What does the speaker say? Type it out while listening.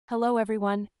Hello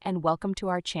everyone, and welcome to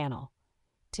our channel.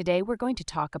 Today we're going to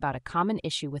talk about a common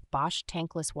issue with Bosch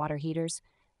tankless water heaters,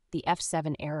 the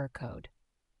F7 error code.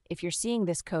 If you're seeing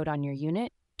this code on your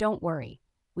unit, don't worry,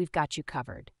 we've got you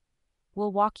covered.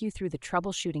 We'll walk you through the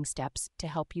troubleshooting steps to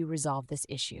help you resolve this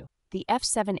issue. The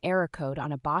F7 error code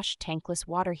on a Bosch tankless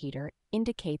water heater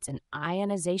indicates an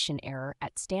ionization error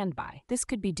at standby. This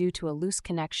could be due to a loose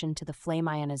connection to the flame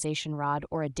ionization rod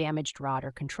or a damaged rod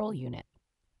or control unit.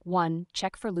 1.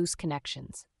 Check for loose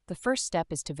connections. The first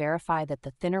step is to verify that the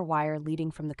thinner wire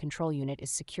leading from the control unit is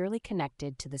securely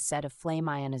connected to the set of flame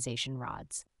ionization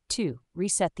rods. 2.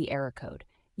 Reset the error code.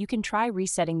 You can try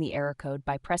resetting the error code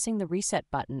by pressing the reset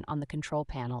button on the control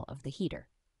panel of the heater.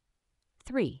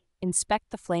 3. Inspect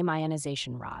the flame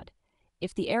ionization rod.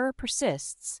 If the error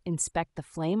persists, inspect the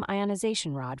flame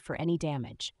ionization rod for any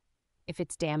damage. If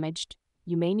it's damaged,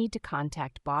 you may need to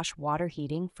contact Bosch Water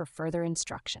Heating for further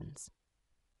instructions.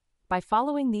 By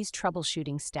following these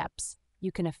troubleshooting steps,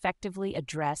 you can effectively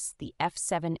address the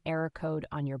F7 error code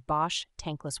on your Bosch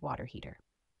tankless water heater.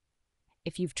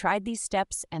 If you've tried these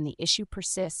steps and the issue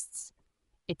persists,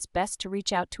 it's best to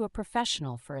reach out to a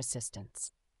professional for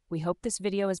assistance. We hope this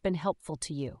video has been helpful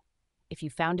to you. If you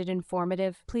found it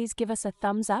informative, please give us a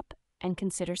thumbs up and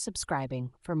consider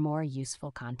subscribing for more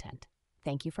useful content.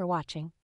 Thank you for watching.